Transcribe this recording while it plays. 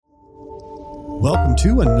Welcome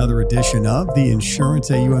to another edition of the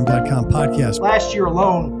InsuranceAUM.com podcast. Last year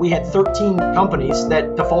alone, we had 13 companies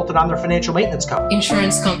that defaulted on their financial maintenance company.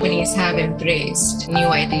 Insurance companies have embraced new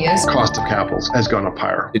ideas. Cost of capital has gone up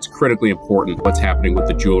higher. It's critically important what's happening with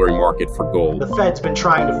the jewelry market for gold. The Fed's been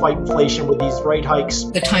trying to fight inflation with these rate hikes.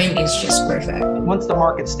 The time is just perfect. Once the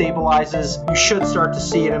market stabilizes, you should start to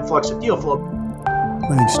see an influx of deal flow.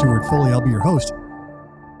 My name's Stuart Foley. I'll be your host.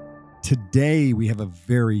 Today, we have a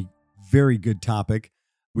very good topic.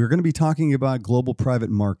 We're going to be talking about global private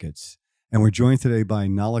markets, and we're joined today by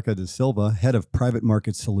Nalaka De Silva, Head of Private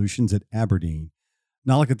Market Solutions at abrdn.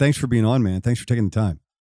 Nalaka, thanks for being on, man. Thanks for taking the time.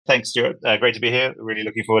 Thanks, Stuart. Great to be here. Really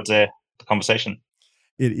looking forward to the conversation.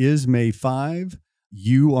 It is May 5.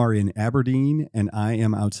 You are in Aberdeen, and I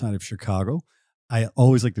am outside of Chicago. I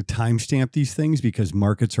always like to timestamp these things because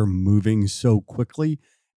markets are moving so quickly.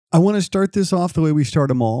 I want to start this off the way we start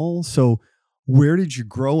them all. So where did you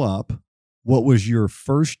grow up? What was your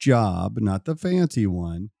first job, not the fancy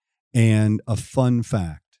one, and a fun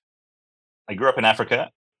fact? I grew up in Africa.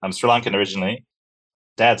 I'm Sri Lankan originally.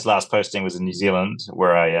 Dad's last posting was in New Zealand,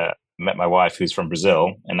 where I met my wife, who's from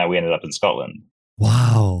Brazil, and now we ended up in Scotland.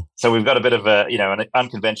 Wow. So we've got a bit of an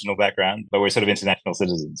unconventional background, but we're sort of international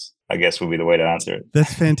citizens, I guess would be the way to answer it.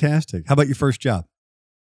 That's fantastic. How about your first job?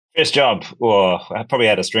 First job, well, I probably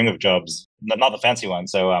had a string of jobs, not the fancy one.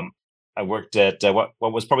 So I worked at what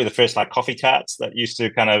was probably the first coffee carts that used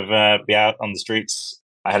to kind of be out on the streets.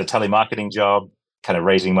 I had a telemarketing job, kind of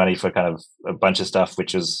raising money for kind of a bunch of stuff,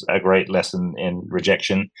 which was a great lesson in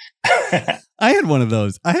rejection. I had one of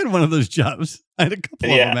those. Jobs. I had a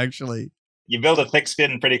couple of them, actually. You build a thick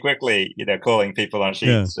skin pretty quickly, calling people on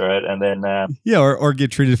sheets, right? And then or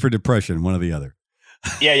get treated for depression, one or the other.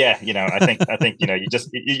 I think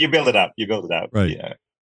you build it up. Right.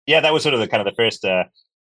 Yeah, that was sort of the first.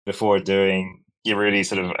 Before doing really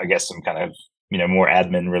sort of, I guess, some kind of, more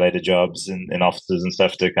admin related jobs in offices and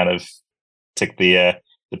stuff to kind of tick the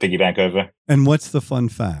piggy bank over. And what's the fun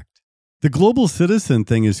fact? The global citizen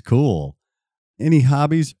thing is cool. Any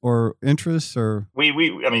hobbies or interests or? As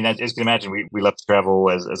you can imagine, we love to travel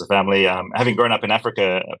as a family. Having grown up in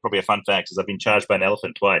Africa, probably a fun fact is I've been charged by an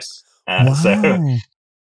elephant twice. Wow. So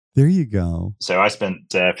there you go. So I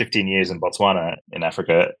spent 15 years in Botswana in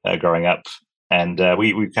Africa growing up. And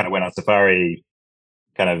we kind of went on safari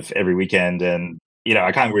kind of every weekend. And,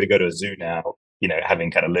 I can't really go to a zoo now, having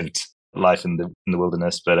kind of lived life in the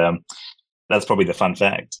wilderness. But that's probably the fun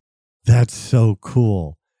fact. That's so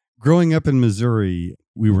cool. Growing up in Missouri,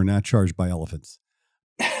 we were not charged by elephants.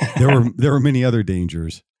 There were many other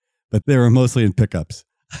dangers, but they were mostly in pickups.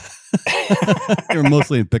 They were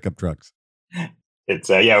mostly in pickup trucks. It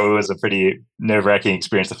was a pretty nerve-wracking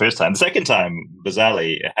experience the first time. The second time,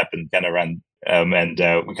 bizarrely, it happened kind of around, and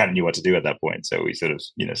we kind of knew what to do at that point. So we sort of,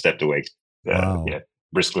 stepped away,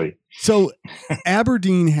 briskly. So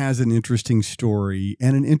Aberdeen has an interesting story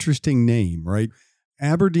and an interesting name, right?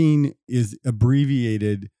 Aberdeen is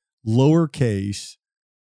abbreviated lowercase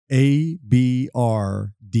abrdn,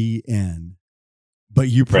 but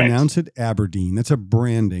you pronounce it Aberdeen. That's a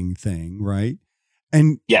branding thing, right?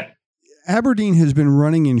 And yeah. Aberdeen has been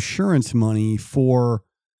running insurance money for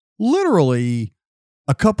literally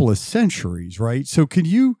a couple of centuries, right? So could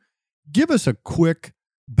you give us a quick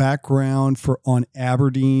background on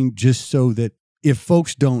Aberdeen, just so that if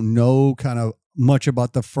folks don't know kind of much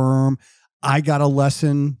about the firm, I got a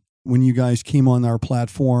lesson when you guys came on our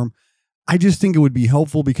platform. I just think it would be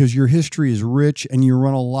helpful because your history is rich and you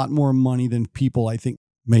run a lot more money than people I think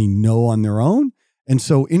may know on their own. And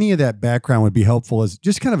so any of that background would be helpful as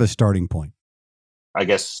just kind of a starting point. I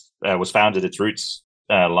guess was founded, its roots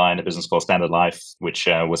lie in a business called Standard Life, which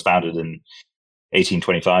was founded in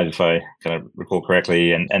 1825, if I kind of recall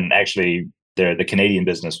correctly. And actually, the Canadian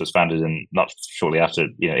business was founded in not shortly after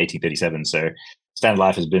 1837. So Standard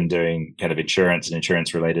Life has been doing kind of insurance and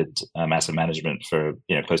insurance-related asset management for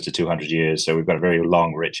close to 200 years. So we've got a very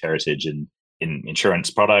long, rich heritage in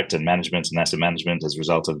insurance product and management and asset management as a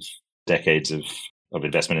result of decades of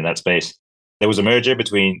investment in that space. There was a merger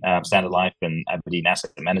between Standard Life and Aberdeen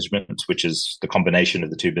Asset Management, which is the combination of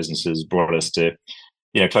the two businesses brought us to,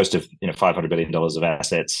 close to $500 billion of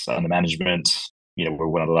assets under management. We're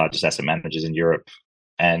one of the largest asset managers in Europe,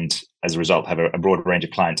 and as a result, have a broad range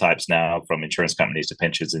of client types now, from insurance companies to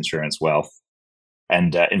pensions, insurance, wealth,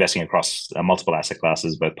 and investing across multiple asset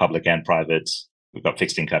classes, both public and private. We've got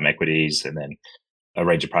fixed income equities, and then a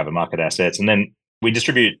range of private market assets, and then we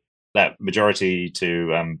distribute that majority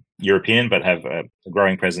to European, but have a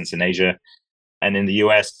growing presence in Asia. And in the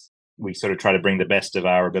US, we sort of try to bring the best of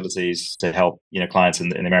our abilities to help, clients in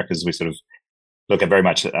the Americas. We sort of look at very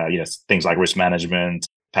much, things like risk management,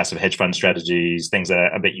 passive hedge fund strategies, things that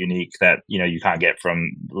are a bit unique that, you can't get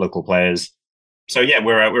from local players. So yeah,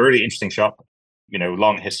 we're a really interesting shop,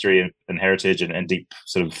 long history and heritage and deep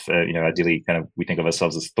sort of, ideally kind of, we think of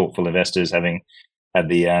ourselves as thoughtful investors, having had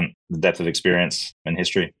the depth of experience and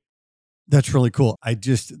history. That's really cool.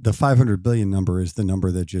 The 500 billion number is the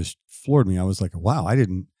number that just floored me. I was like, wow,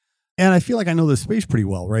 and I feel like I know this space pretty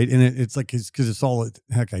well, right? And it's because it's all the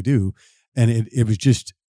heck I do. And it was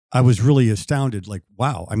just, I was really astounded, like,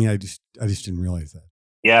 wow. I mean, I just didn't realize that.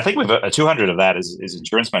 Yeah, I think with a 200 of that is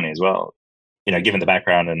insurance money as well. Given the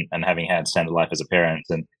background and having had Standard Life as a parent,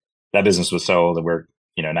 and that business was sold, and we're,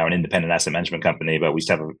 now an independent asset management company, but we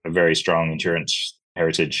still have a very strong insurance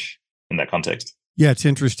heritage in that context. Yeah, it's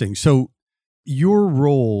interesting. So your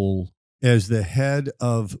role as the head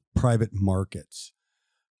of private markets,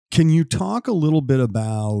 can you talk a little bit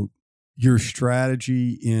about your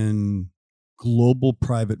strategy in global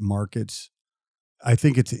private markets? I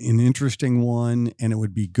think it's an interesting one, and it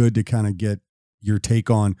would be good to kind of get your take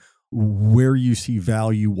on where you see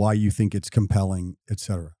value, why you think it's compelling, et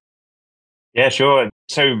cetera. Yeah, sure.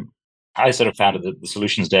 So I sort of founded the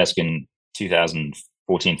solutions desk in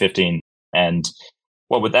 2014, 15. And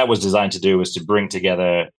what that was designed to do was to bring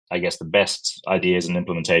together, I guess, the best ideas and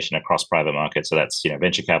implementation across private markets. So that's,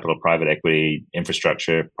 venture capital, private equity,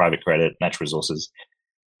 infrastructure, private credit, natural resources,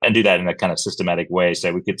 and do that in a kind of systematic way.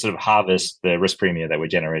 So we could sort of harvest the risk premium that we're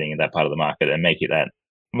generating in that part of the market and make it that,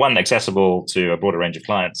 one, accessible to a broader range of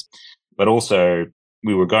clients, but also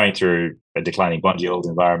we were going through a declining bond yield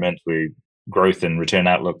environment where growth and return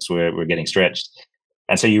outlooks were getting stretched.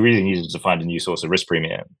 And so you really needed to find a new source of risk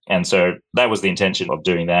premium. And so that was the intention of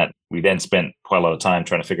doing that. We then spent quite a lot of time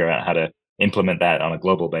trying to figure out how to implement that on a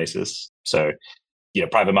global basis. So,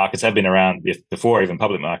 private markets have been around before even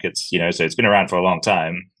public markets, so it's been around for a long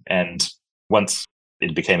time. And once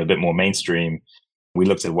it became a bit more mainstream, we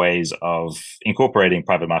looked at ways of incorporating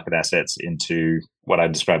private market assets into what I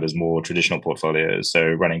describe as more traditional portfolios. So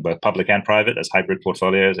running both public and private as hybrid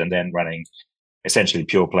portfolios, and then running essentially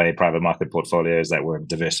pure play private market portfolios that were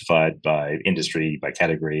diversified by industry, by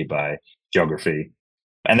category, by geography.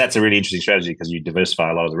 And that's a really interesting strategy because you diversify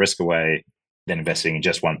a lot of the risk away than investing in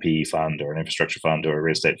just one PE fund or an infrastructure fund or a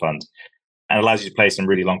real estate fund, and allows you to play some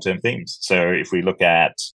really long-term themes. So if we look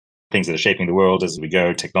at things that are shaping the world as we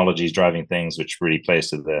go, technology is driving things, which really plays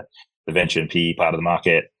to the venture and PE part of the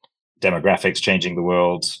market, demographics changing the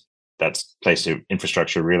world, that's plays to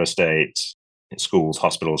infrastructure, real estate, schools,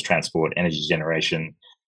 hospitals, transport, energy generation.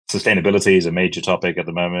 Sustainability is a major topic at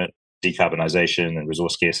the moment, decarbonization and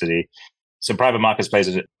resource scarcity. So private markets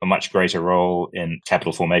plays a much greater role in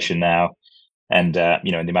capital formation now. And, the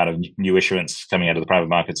amount of new issuance coming out of the private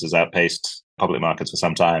markets has outpaced public markets for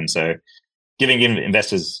some time. So giving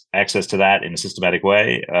investors access to that in a systematic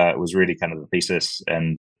way was really kind of the thesis.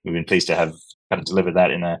 And we've been pleased to have kind of delivered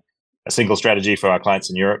that in a single strategy for our clients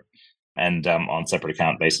in Europe and on separate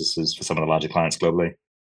account basis for some of the larger clients globally.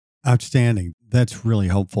 Outstanding. That's really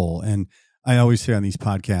helpful. And I always say on these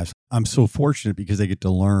podcasts, I'm so fortunate because I get to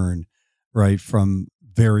learn, right, from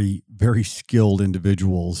very, very skilled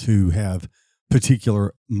individuals who have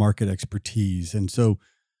particular market expertise. And so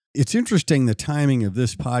it's interesting, the timing of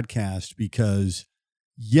this podcast, because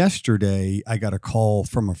yesterday I got a call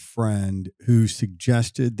from a friend who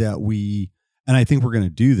suggested that and I think we're going to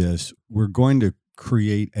do this, we're going to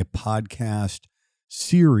create a podcast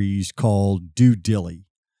series called Do Dilly.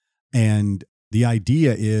 And the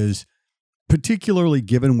idea is, particularly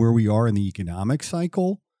given where we are in the economic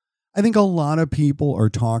cycle, I think a lot of people are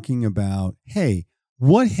talking about, hey,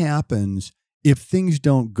 what happens if things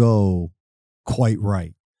don't go quite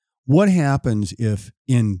right? What happens if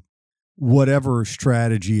in whatever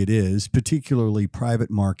strategy it is, particularly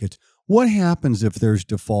private markets, what happens if there's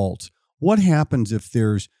defaults? What happens if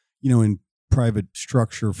there's, in private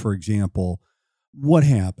structure, for example, what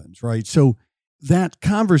happens, right? So that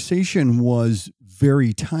conversation was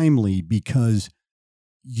very timely because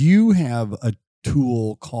you have a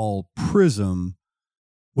tool called PRISM,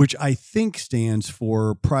 which I think stands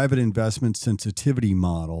for Private Investment Sensitivity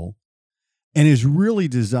Model, and is really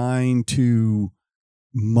designed to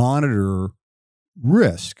monitor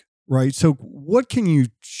risk, right? So what can you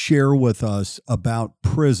share with us about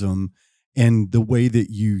PRISM and the way that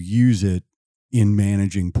you use it in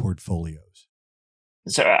managing portfolios?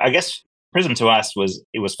 So I guess PRISM to us was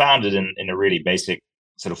founded in a really basic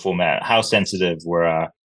sort of format. How sensitive were our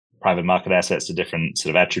private market assets to different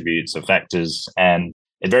sort of attributes or factors? And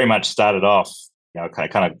it very much started off, I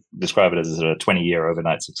kind of describe it as a sort of 20-year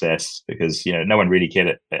overnight success because, no one really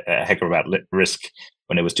cared a heck about risk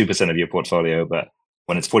when it was 2% of your portfolio. But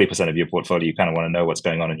when it's 40% of your portfolio, you kind of want to know what's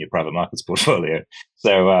going on in your private markets portfolio.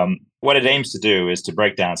 So what it aims to do is to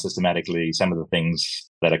break down systematically some of the things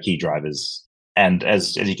that are key drivers. And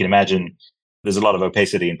as you can imagine, there's a lot of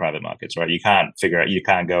opacity in private markets, right? You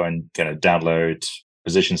can't go and kind of download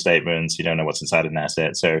position statements. You don't know what's inside an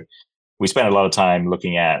asset. So we spent a lot of time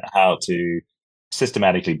looking at how to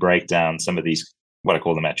systematically break down some of these, what I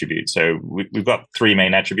call them attributes. So we've got three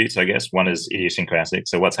main attributes, I guess. One is idiosyncratic.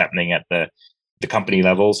 So what's happening at the company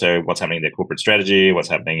level. So what's happening in their corporate strategy, what's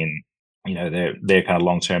happening in, their kind of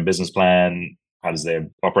long-term business plan, how does their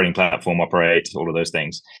operating platform operate, all of those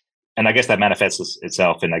things. And I guess that manifests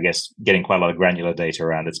itself in, I guess, getting quite a lot of granular data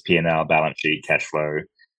around its P&L, balance sheet, cash flow.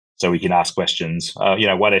 So we can ask questions,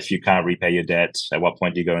 what if you can't repay your debt? At what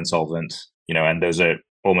point do you go insolvent? And those are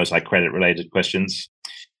almost like credit-related questions.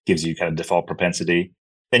 Gives you kind of default propensity.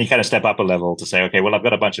 Then you kind of step up a level to say, okay, well, I've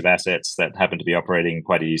got a bunch of assets that happen to be operating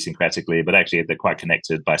quite idiosyncratically, but actually they're quite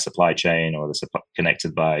connected by supply chain or they're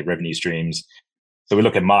connected by revenue streams. So we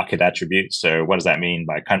look at market attributes. So what does that mean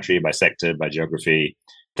by country, by sector, by geography,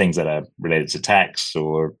 things that are related to tax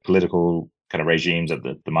or political kind of regimes at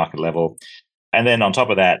the market level. And then on top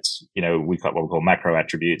of that, we've got what we call macro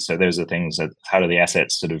attributes. So those are things that, how do the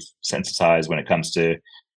assets sort of sensitize when it comes to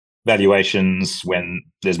valuations, when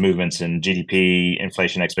there's movements in GDP,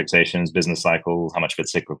 inflation expectations, business cycles, how much of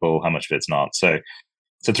it's cyclical, how much of it's not. So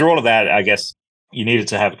through all of that, I guess you needed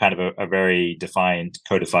to have kind of a very defined,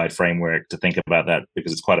 codified framework to think about that,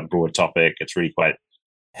 because it's quite a broad topic. It's really quite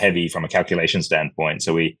heavy from a calculation standpoint.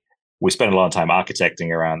 So we spent a lot of time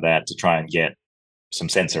architecting around that to try and get some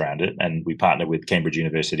sense around it. And we partnered with Cambridge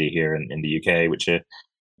University here in the UK, which are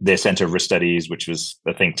their Center of Risk Studies, which was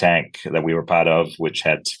a think tank that we were part of, which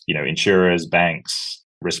had, insurers, banks,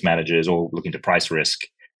 risk managers, all looking to price risk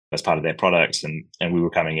as part of their products. And we were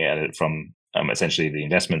coming at it from essentially the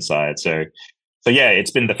investment side. So yeah,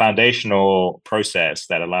 it's been the foundational process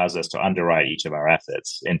that allows us to underwrite each of our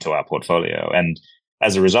assets into our portfolio. And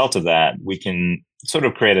as a result of that, we can sort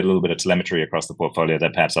of create a little bit of telemetry across the portfolio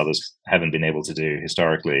that perhaps others haven't been able to do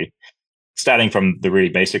historically, starting from the really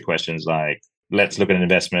basic questions like, let's look at an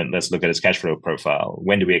investment, let's look at its cash flow profile.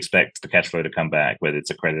 When do we expect the cash flow to come back, whether it's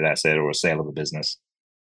a credit asset or a sale of a business?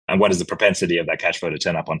 And what is the propensity of that cash flow to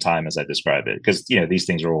turn up on time, as I described it? Because, these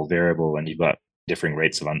things are all variable and you've got differing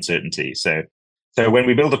rates of uncertainty. So when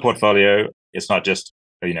we build a portfolio, it's not just,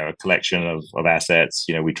 a collection of assets.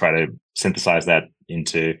 We try to synthesize that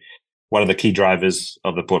into what are the key drivers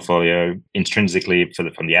of the portfolio intrinsically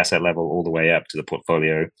from the asset level all the way up to the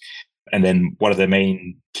portfolio. And then what are the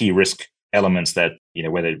main key risk elements that,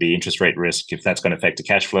 whether it be interest rate risk, if that's going to affect the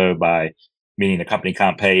cash flow by meaning the company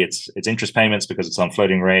can't pay its interest payments because it's on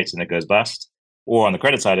floating rates and it goes bust. Or on the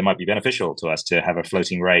credit side, it might be beneficial to us to have a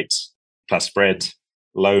floating rate plus spread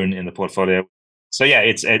loan in the portfolio. So yeah,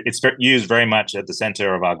 it's used very much at the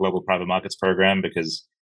center of our global private markets program, because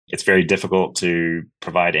it's very difficult to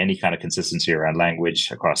provide any kind of consistency around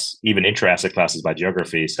language across even intra-asset classes by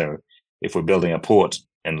geography. So if we're building a port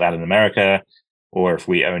in Latin America, or if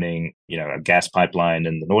we're owning, a gas pipeline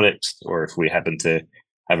in the Nordics, or if we happen to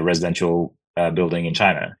have a residential building in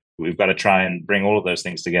China, we've got to try and bring all of those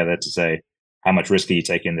things together to say, how much risk are you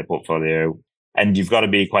taking in the portfolio? And you've got to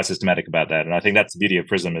be quite systematic about that. And I think that's the beauty of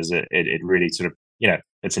PRISM, is it really sort of,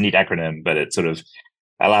 it's a neat acronym, but it sort of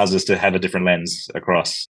allows us to have a different lens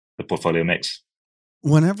across the portfolio mix.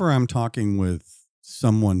 Whenever I'm talking with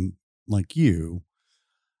someone like you,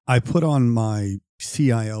 I put on my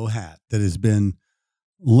CIO hat that has been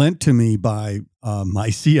lent to me by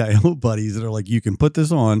my CIO buddies that are like, you can put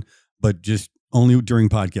this on, but just only during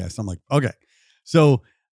podcasts. I'm like, okay. So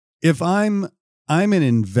if I'm an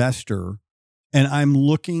investor and I'm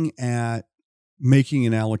looking at making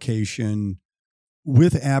an allocation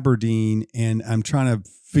with abrdn and I'm trying to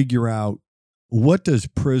figure out, what does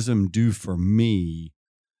PRISM do for me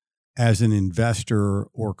as an investor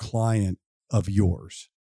or client of yours?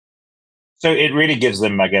 So it really gives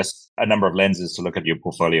them, I guess, a number of lenses to look at your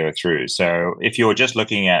portfolio through. So if you're just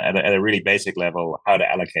looking at a really basic level, how to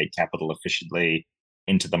allocate capital efficiently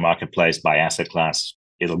into the marketplace by asset class,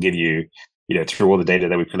 it'll give you, through all the data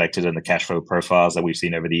that we've collected and the cash flow profiles that we've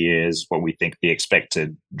seen over the years, what we think the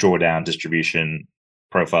expected drawdown distribution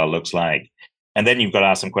profile looks like. And then you've got to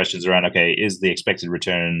ask some questions around, okay, is the expected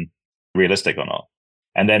return realistic or not?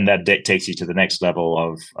 And then that takes you to the next level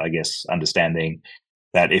of, I guess, understanding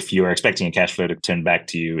that if you're expecting a cash flow to turn back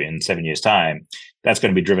to you in 7 years' time, that's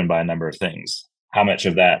going to be driven by a number of things. How much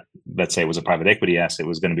of that, let's say it was a private equity asset,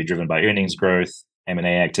 was going to be driven by earnings growth,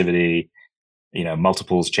 M&A activity,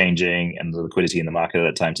 multiples changing, and the liquidity in the market at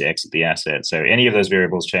that time to exit the asset. So any of those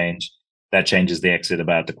variables change, that changes the exit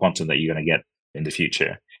about the quantum that you're going to get in the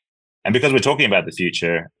future. And because we're talking about the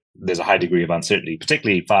future, there's a high degree of uncertainty,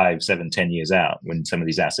 particularly 5, 7, 10 years out when some of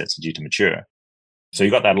these assets are due to mature. So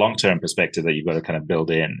you've got that long-term perspective that you've got to kind of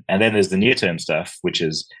build in. And then there's the near-term stuff, which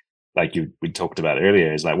is like we talked about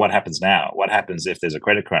earlier, is like, what happens now? What happens if there's a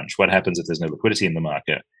credit crunch? What happens if there's no liquidity in the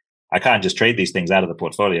market? I can't just trade these things out of the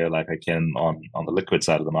portfolio like I can on the liquid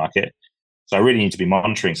side of the market. So I really need to be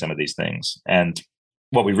monitoring some of these things. And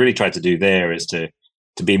what we really tried to do there is to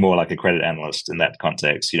be more like a credit analyst in that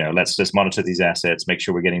context. Let's just monitor these assets, make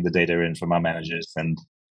sure we're getting the data in from our managers. And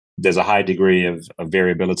there's a high degree of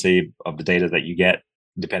variability of the data that you get,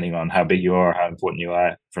 depending on how big you are, how important you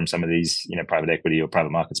are from some of these, private equity or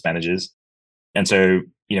private markets managers. And so,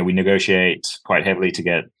 we negotiate quite heavily to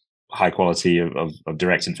get high quality of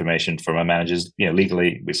direct information from our managers.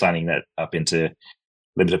 Legally, we're signing that up into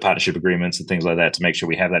limited partnership agreements and things like that to make sure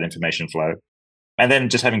we have that information flow. And then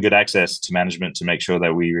just having good access to management to make sure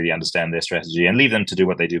that we really understand their strategy and leave them to do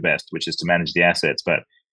what they do best, which is to manage the assets. But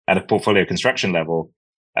at a portfolio construction level,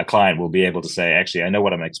 a client will be able to say, actually, I know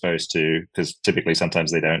what I'm exposed to, because typically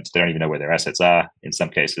sometimes they don't even know where their assets are in some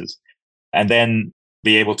cases. And then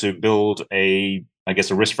be able to build a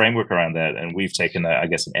risk framework around that. And we've taken an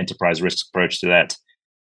enterprise risk approach to that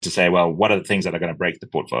to say, well, what are the things that are going to break the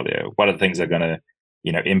portfolio? What are the things that are going to,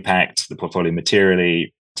 impact the portfolio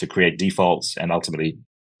materially to create defaults and ultimately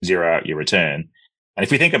zero out your return? And if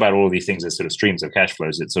we think about all of these things as sort of streams of cash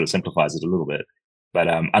flows, it sort of simplifies it a little bit. But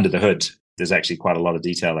under the hood, there's actually quite a lot of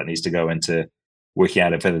detail that needs to go into working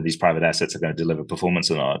out whether these private assets are going to deliver performance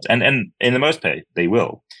or not. And in the most part, they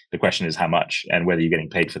will. The question is how much and whether you're getting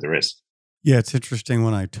paid for the risk. Yeah, it's interesting.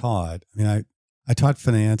 When I taught, I taught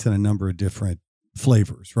finance in a number of different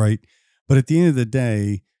flavors, right? But at the end of the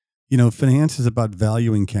day, finance is about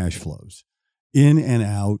valuing cash flows in and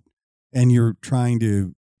out, and you're trying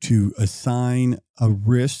to assign a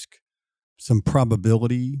risk, some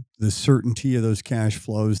probability, the certainty of those cash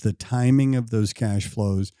flows, the timing of those cash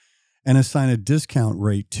flows, and assign a discount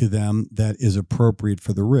rate to them that is appropriate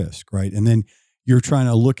for the risk, right? And then you're trying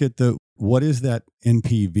to look at what is that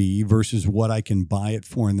NPV versus what I can buy it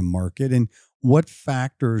for in the market, and what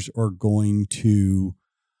factors are going to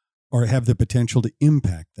or have the potential to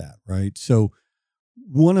impact that, right? So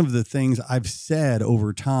one of the things I've said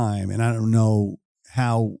over time, and I don't know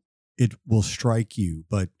how it will strike you,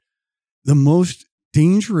 but the most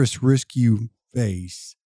dangerous risk you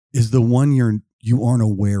face is the one you aren't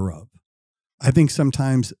aware of. I think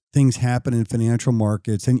sometimes things happen in financial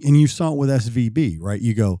markets, and you saw it with SVB, right?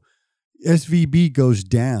 You go, SVB goes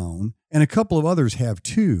down, and a couple of others have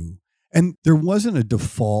too. And there wasn't a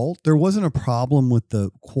default. There wasn't a problem with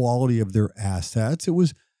the quality of their assets. It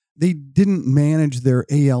was they didn't manage their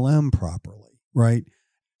ALM properly, right?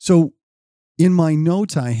 So in my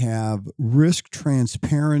notes, I have risk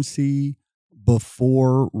transparency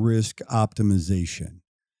before risk optimization.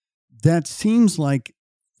 That seems like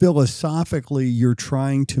philosophically you're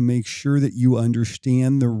trying to make sure that you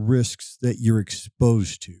understand the risks that you're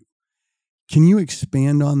exposed to. Can you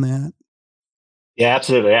expand on that? Yeah,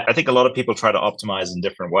 absolutely. I think a lot of people try to optimize in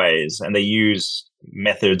different ways, and they use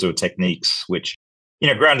methods or techniques which,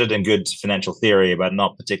 grounded in good financial theory, but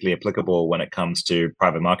not particularly applicable when it comes to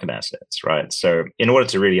private market assets, right? So in order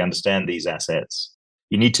to really understand these assets,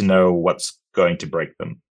 you need to know what's going to break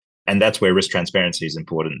them. And that's where risk transparency is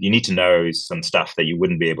important. You need to know some stuff that you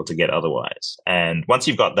wouldn't be able to get otherwise. And once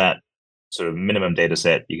you've got that sort of minimum data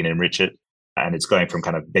set, you can enrich it. And it's going from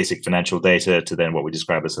kind of basic financial data to then what we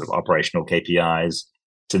describe as sort of operational KPIs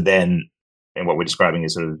to then, and what we're describing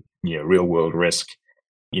as sort of, real world risk,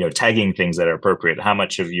 tagging things that are appropriate. How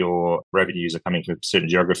much of your revenues are coming from certain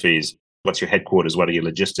geographies? What's your headquarters? What are your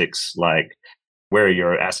logistics like? Where are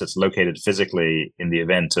your assets located physically in the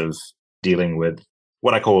event of dealing with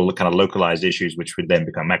what I call kind of localized issues, which would then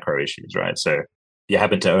become macro issues, right? So you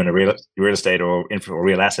happen to own a real estate or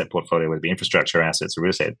real asset portfolio, whether it be infrastructure assets or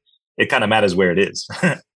real estate, it kind of matters where it is.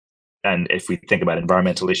 And if we think about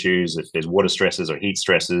environmental issues, if there's water stresses or heat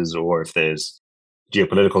stresses, or if there's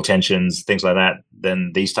geopolitical tensions, things like that,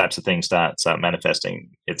 then these types of things start manifesting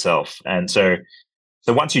itself. And so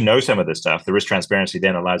once you know some of this stuff, the risk transparency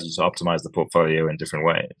then allows you to optimize the portfolio in different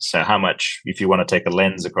ways. So how much, if you want to take a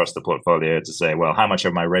lens across the portfolio to say, well, how much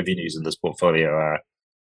of my revenues in this portfolio are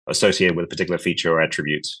associated with a particular feature or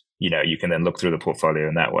attribute, you can then look through the portfolio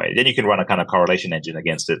in that way. Then you can run a kind of correlation engine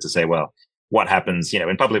against it to say, well, what happens,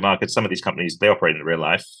 in public markets, some of these companies, they operate in real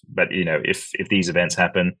life, but, if these events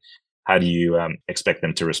happen, how do you expect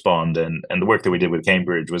them to respond? And the work that we did with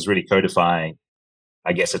Cambridge was really codifying,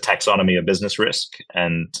 I guess, a taxonomy of business risk.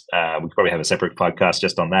 And we could probably have a separate podcast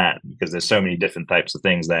just on that, because there's so many different types of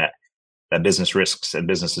things that that business risks and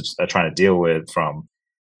businesses are trying to deal with, from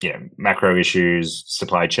macro issues,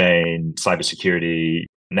 supply chain, cybersecurity,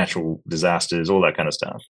 natural disasters, all that kind of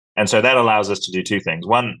stuff. And so that allows us to do two things.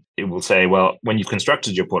 One, it will say, well, when you've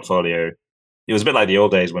constructed your portfolio, it was a bit like the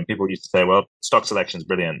old days when people used to say, well, stock selection is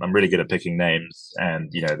brilliant. I'm really good at picking names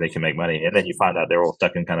and, they can make money. And then you find out they're all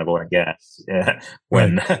stuck in kind of oil and gas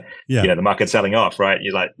when, right. the market's selling off, right?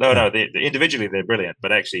 You're like, no, individually they're brilliant,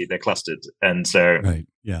 but actually they're clustered. And so, right.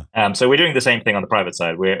 Yeah. So we're doing the same thing on the private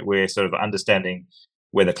side. We're sort of understanding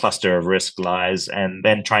where the cluster of risk lies and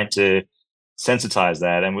then trying to sensitize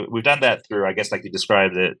that. And we've done that through, I guess, like you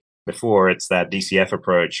described it before, it's that DCF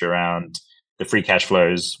approach around the free cash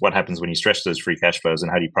flows, what happens when you stretch those free cash flows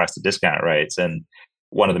and how do you price the discount rates. And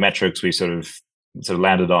one of the metrics we sort of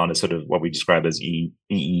landed on is sort of what we describe as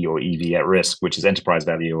EE or EV at risk, which is enterprise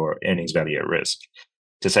value or earnings value at risk.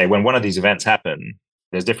 To say when one of these events happen,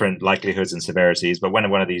 there's different likelihoods and severities, but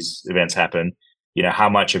when one of these events happen, how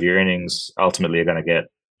much of your earnings ultimately are going to get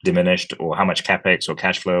diminished, or how much capex or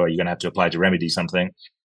cash flow are you going to have to apply to remedy something,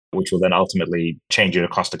 which will then ultimately change your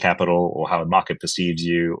cost of capital or how the market perceives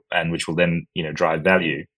you, and which will then, drive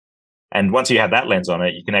value. And once you have that lens on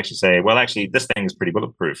it, you can actually say, well, actually, this thing is pretty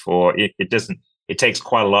bulletproof, or it doesn't, it takes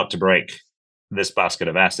quite a lot to break this basket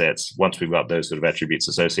of assets once we've got those sort of attributes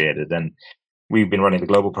associated. And we've been running the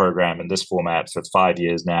global program in this format for 5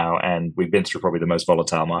 years now, and we've been through probably the most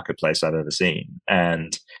volatile marketplace I've ever seen.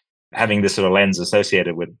 And having this sort of lens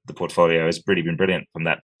associated with the portfolio has pretty been brilliant from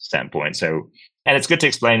that standpoint. So, and it's good to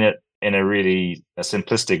explain it in a really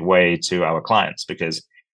simplistic way to our clients, because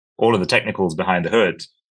all of the technicals behind the hood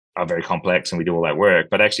are very complex and we do all that work.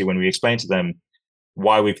 But actually, when we explain to them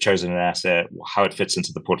why we've chosen an asset, how it fits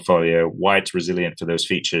into the portfolio, why it's resilient for those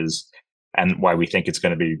features, and why we think it's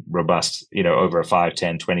going to be robust, over a 5,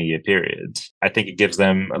 10, 20-year period, I think it gives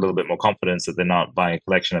them a little bit more confidence that they're not buying a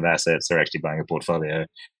collection of assets, they're actually buying a portfolio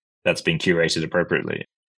that's being curated appropriately.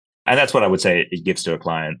 And that's what I would say it gives to a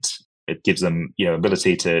client. It gives them,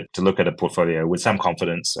 ability to look at a portfolio with some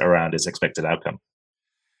confidence around its expected outcome.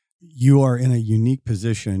 You are in a unique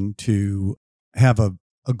position to have a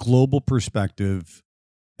global perspective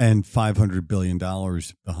and $500 billion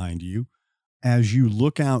behind you. As you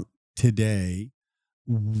look out today,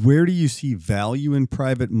 where do you see value in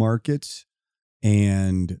private markets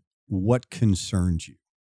and what concerns you?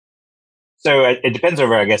 So it depends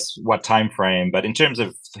over, I guess, what time frame. But in terms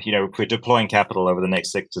of, if we're deploying capital over the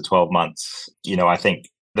next 6 to 12 months, I think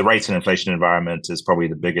the rates and inflation environment is probably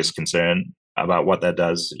the biggest concern about what that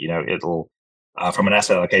does. It'll, from an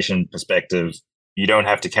asset allocation perspective, you don't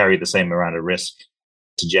have to carry the same amount of risk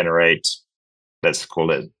to generate, let's call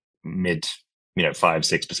it mid,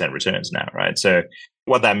 5-6% returns now, right? So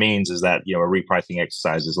what that means is that, a repricing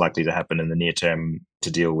exercise is likely to happen in the near term to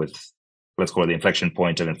deal with, let's call it the inflection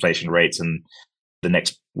point of inflation rates and the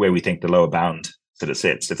next, where we think the lower bound sort of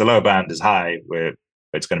sits. If the lower bound is high,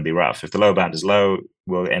 it's going to be rough. If the lower bound is low,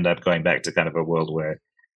 we'll end up going back to kind of a world where,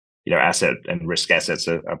 asset and risk assets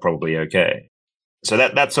are probably okay. So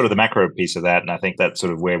that's sort of the macro piece of that. And I think that's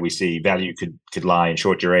sort of where we see value could lie in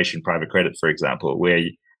short duration private credit, for example, where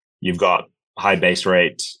you've got high base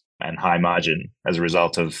rate and high margin as a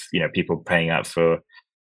result of, people paying up for,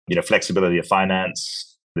 flexibility of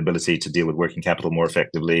finance, the ability to deal with working capital more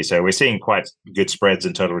effectively. So we're seeing quite good spreads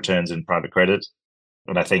and total returns in private credit.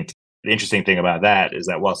 And I think the interesting thing about that is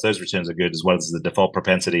that whilst those returns are good, as well as the default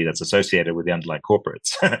propensity that's associated with the underlying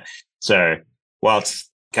corporates. So whilst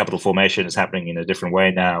capital formation is happening in a different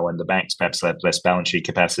way now, and the banks perhaps have less balance sheet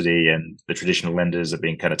capacity and the traditional lenders are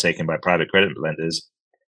being kind of taken by private credit lenders,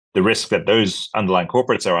 the risk that those underlying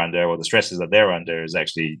corporates are under, or the stresses that they're under, is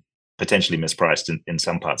actually potentially mispriced in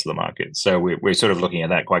some parts of the market. So we're sort of looking at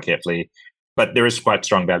that quite carefully. But there is quite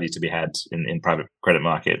strong value to be had in private credit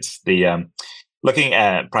markets. Looking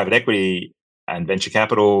at private equity and venture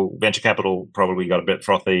capital probably got a bit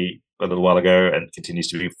frothy a little while ago and continues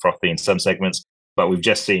to be frothy in some segments. But we've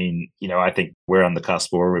just seen, I think we're on the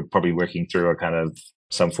cusp, or we're probably working through a kind of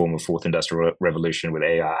some form of fourth industrial revolution with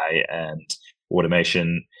AI and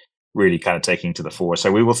automation really kind of taking to the fore. So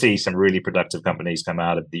we will see some really productive companies come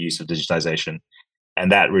out of the use of digitization. And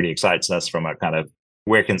that really excites us from a kind of,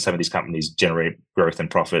 where can some of these companies generate growth and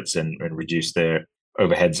profits and reduce their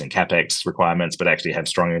overheads and capex requirements, but actually have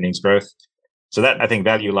strong earnings growth. So that, I think,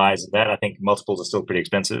 value lies in that. I think multiples are still pretty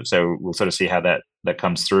expensive. So we'll sort of see how that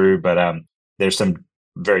comes through. But there's some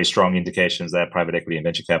very strong indications that private equity and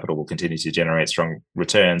venture capital will continue to generate strong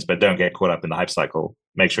returns, but don't get caught up in the hype cycle.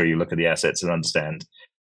 Make sure you look at the assets and understand,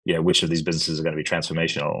 which of these businesses are going to be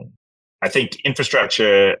transformational. I think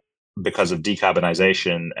infrastructure, because of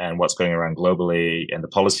decarbonization and what's going around globally and the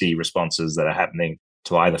policy responses that are happening,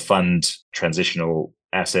 either fund transitional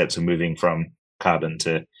assets or moving from carbon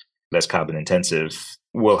to less carbon intensive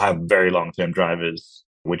will have very long-term drivers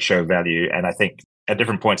which show value. And I think at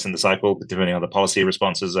different points in the cycle, depending on the policy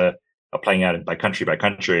responses are playing out by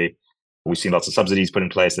country, we've seen lots of subsidies put in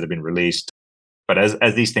place that have been released. But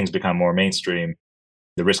as these things become more mainstream,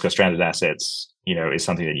 the risk of stranded assets, is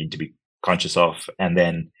something that you need to be conscious of. And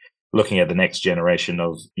then looking at the next generation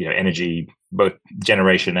of, energy, both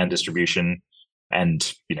generation and distribution,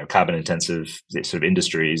 and carbon intensive sort of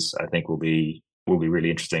industries, I think will be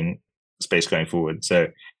really interesting space going forward. So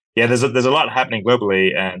yeah, there's a lot happening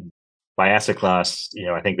globally, and by asset class,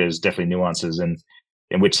 I think there's definitely nuances in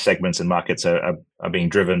which segments and markets are being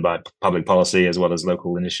driven by public policy as well as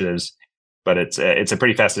local initiatives. But it's a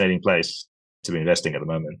pretty fascinating place to be investing at the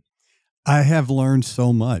moment. I have learned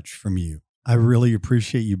so much from you. I really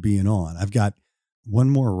appreciate you being on. I've got one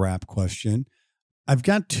more wrap question. I've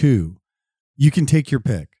got two. You can take your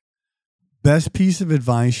pick. Best piece of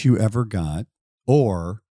advice you ever got,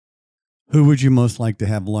 or who would you most like to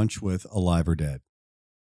have lunch with, alive or dead?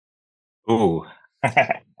 Ooh.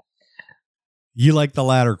 You like the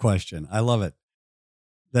latter question. I love it.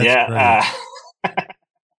 That's great.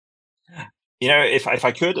 If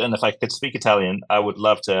I could, and if I could speak Italian, I would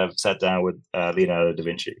love to have sat down with Leonardo da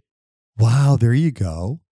Vinci. Wow, there you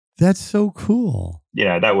go. That's so cool.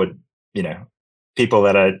 That would, people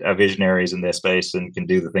that are visionaries in their space and can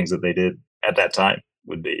do the things that they did at that time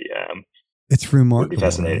would be it's remarkable. Would be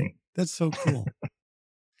fascinating. Right? That's so cool.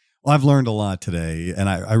 Well, I've learned a lot today, and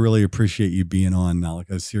I really appreciate you being on,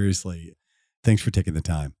 Nalaka. Seriously, thanks for taking the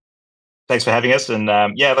time. Thanks for having us. And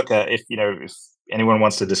if anyone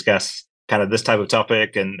wants to discuss kind of this type of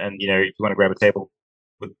topic, and if you want to grab a table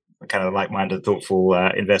with kind of like-minded, thoughtful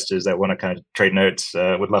investors that want to kind of trade notes,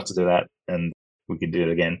 would love to do that, and we can do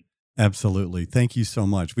it again. Absolutely. Thank you so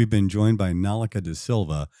much. We've been joined by Nalaka De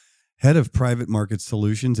Silva, Head of Private Market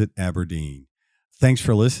Solutions at abrdn. Thanks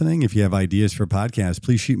for listening. If you have ideas for podcasts,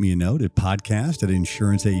 please shoot me a note at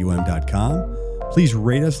podcast@insuranceaum.com. Please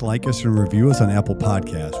rate us, like us, and review us on Apple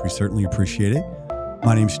Podcasts. We certainly appreciate it.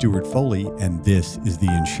 My name's Stuart Foley, and this is the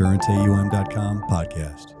InsuranceAUM.com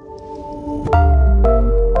podcast.